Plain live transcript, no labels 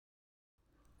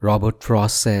Robert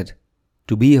Frost said,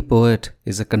 "To be a poet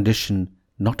is a condition,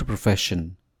 not a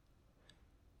profession."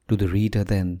 To the reader,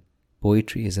 then,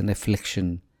 poetry is an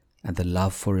affliction, and the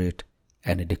love for it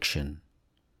an addiction.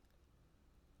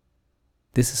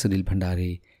 This is Sunil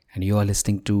Bhandari, and you are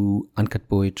listening to Uncut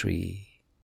Poetry.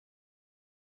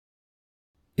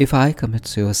 If I commit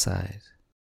suicide,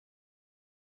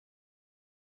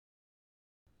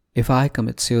 if I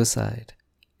commit suicide,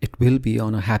 it will be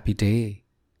on a happy day.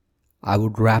 I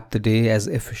would wrap the day as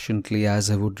efficiently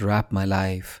as I would wrap my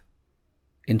life.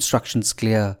 Instructions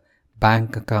clear,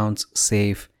 bank accounts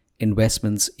safe,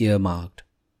 investments earmarked.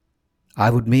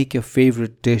 I would make your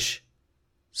favorite dish,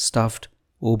 stuffed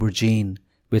aubergine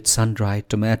with sun-dried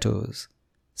tomatoes.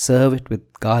 Serve it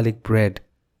with garlic bread.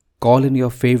 Call in your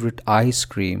favorite ice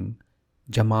cream,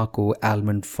 Jamaco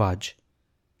almond fudge,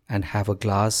 and have a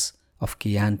glass of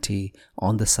Chianti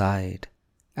on the side.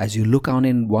 As you look on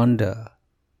in wonder,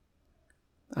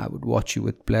 I would watch you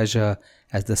with pleasure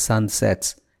as the sun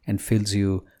sets and fills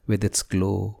you with its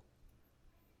glow.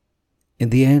 In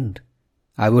the end,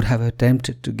 I would have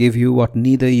attempted to give you what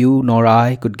neither you nor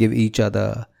I could give each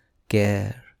other: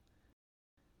 care.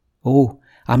 Oh,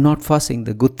 I'm not fussing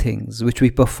the good things which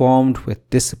we performed with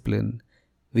discipline.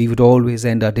 We would always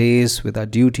end our days with our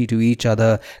duty to each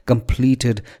other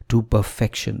completed to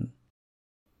perfection.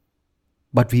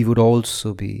 But we would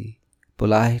also be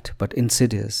polite but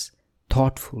insidious,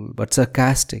 thoughtful but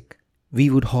sarcastic. We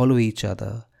would hollow each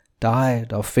other,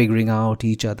 tired of figuring out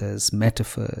each other's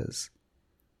metaphors.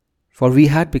 For we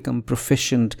had become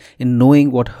proficient in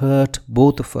knowing what hurt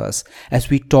both of us as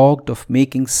we talked of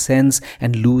making sense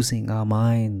and losing our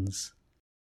minds.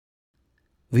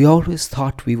 We always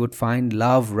thought we would find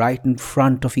love right in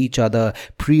front of each other,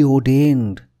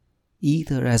 preordained,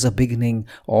 either as a beginning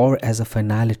or as a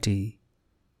finality.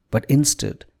 But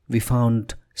instead, we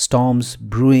found storms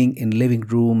brewing in living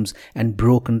rooms and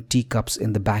broken teacups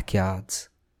in the backyards.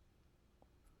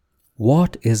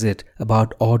 What is it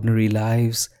about ordinary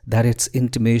lives that its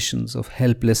intimations of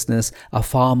helplessness are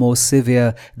far more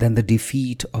severe than the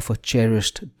defeat of a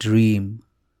cherished dream?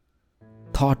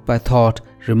 Thought by thought,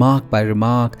 remark by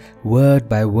remark, word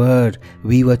by word,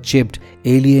 we were chipped,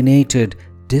 alienated,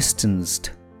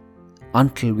 distanced,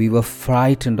 until we were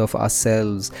frightened of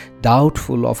ourselves,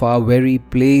 doubtful of our very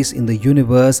place in the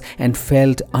universe, and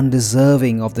felt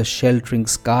undeserving of the sheltering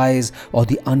skies or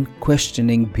the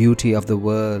unquestioning beauty of the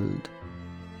world.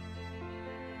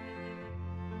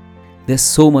 There's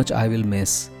so much I will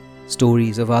miss.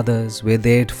 Stories of others where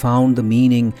they'd found the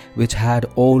meaning which had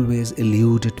always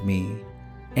eluded me.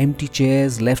 Empty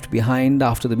chairs left behind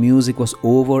after the music was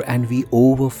over and we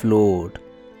overflowed.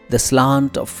 The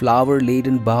slant of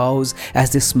flower-laden boughs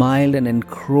as they smiled and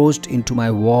encroached into my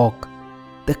walk.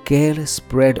 The careless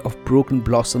spread of broken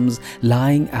blossoms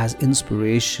lying as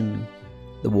inspiration.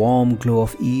 The warm glow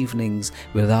of evenings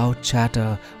without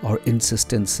chatter or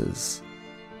insistences.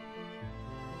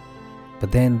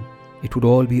 But then it would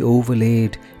all be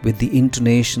overlaid with the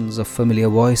intonations of familiar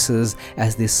voices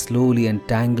as they slowly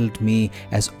entangled me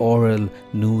as oral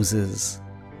nooses.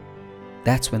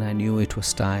 That's when I knew it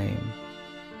was time.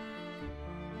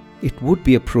 It would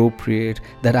be appropriate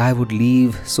that I would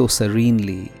leave so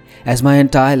serenely, as my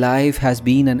entire life has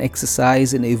been an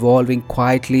exercise in evolving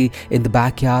quietly in the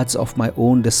backyards of my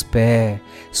own despair,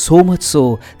 so much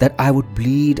so that I would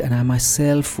bleed and I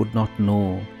myself would not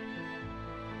know.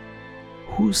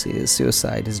 Who says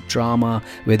suicide is drama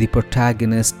where the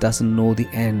protagonist doesn't know the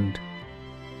end?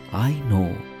 I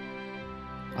know.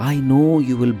 I know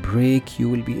you will break, you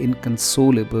will be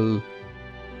inconsolable,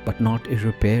 but not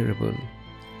irreparable.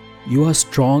 You are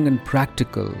strong and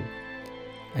practical,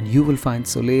 and you will find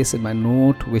solace in my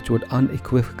note which would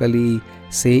unequivocally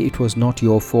say it was not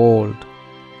your fault,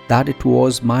 that it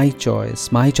was my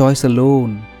choice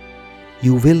alone.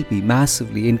 You will be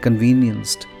massively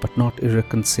inconvenienced, but not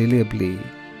irreconcilably.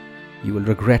 You will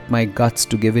regret my guts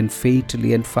to give in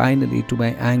fatally and finally to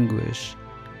my anguish.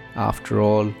 After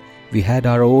all, we had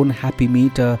our own happy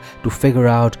meter to figure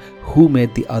out who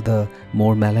made the other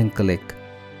more melancholic.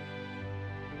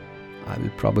 I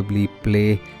will probably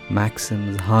play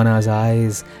Maxim's Hannah's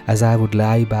Eyes as I would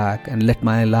lie back and let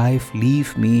my life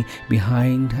leave me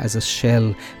behind as a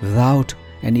shell without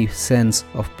any sense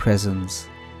of presence.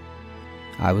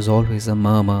 I was always a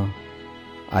murmur.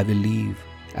 I will leave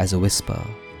as a whisper.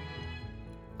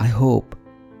 I hope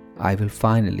I will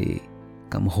finally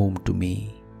come home to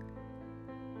me.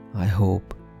 I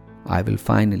hope I will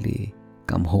finally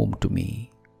come home to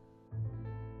me.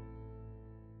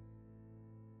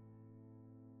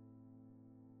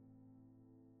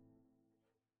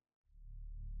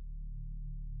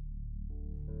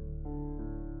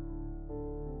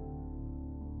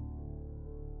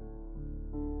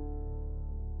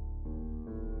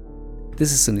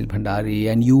 This is Sunil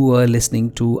Bhandari, and you are listening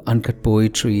to Uncut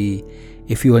Poetry.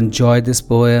 If you enjoyed this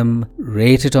poem,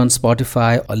 rate it on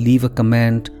Spotify or leave a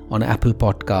comment on Apple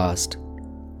Podcast.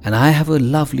 And I have a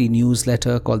lovely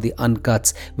newsletter called The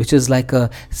Uncuts, which is like a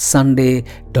Sunday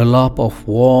dollop of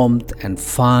warmth and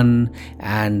fun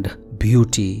and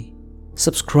beauty.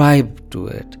 Subscribe to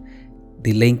it.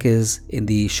 The link is in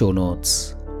the show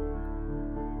notes.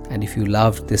 And if you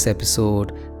loved this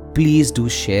episode, please do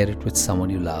share it with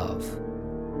someone you love.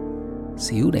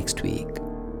 See you next week.